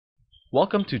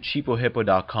Welcome to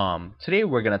CheapoHippo.com. Today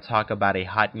we're going to talk about a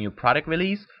hot new product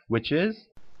release, which is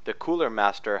the Cooler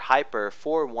Master Hyper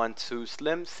 412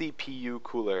 Slim CPU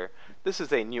Cooler. This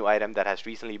is a new item that has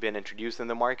recently been introduced in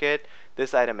the market.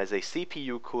 This item is a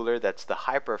CPU cooler that's the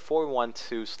Hyper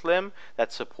 412 Slim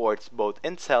that supports both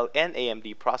Intel and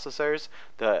AMD processors.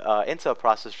 The Intel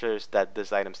processors that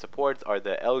this item supports are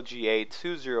the LGA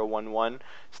 2011,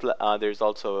 there's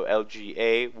also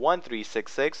LGA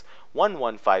 1366,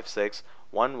 1156,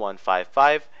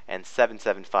 1155, and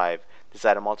 775. This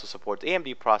item also supports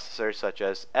AMD processors such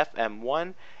as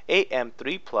FM1,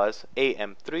 AM3 Plus,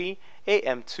 AM3,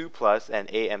 AM2 Plus, and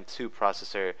AM2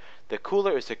 processor. The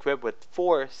cooler is equipped with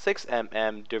 4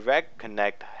 6mm direct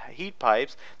connect heat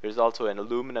pipes. There's also an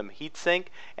aluminum heatsink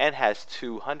and has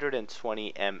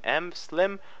 220mm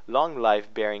slim long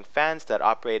life bearing fans that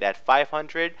operate at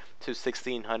 500 to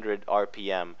 1600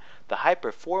 RPM. The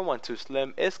Hyper 412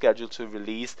 Slim is scheduled to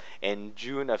release in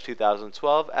June of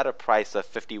 2012 at a price of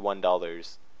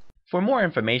 $51. For more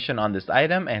information on this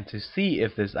item and to see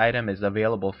if this item is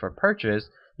available for purchase,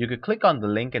 you could click on the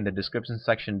link in the description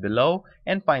section below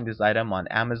and find this item on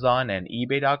Amazon and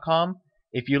eBay.com.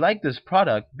 If you like this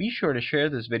product, be sure to share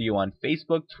this video on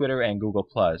Facebook, Twitter, and Google+,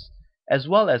 as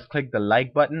well as click the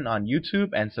like button on YouTube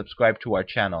and subscribe to our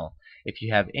channel. If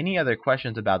you have any other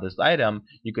questions about this item,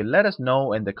 you can let us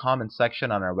know in the comment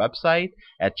section on our website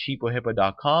at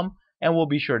CheapoHippo.com, and we'll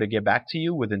be sure to get back to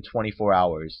you within 24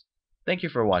 hours. Thank you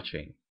for watching.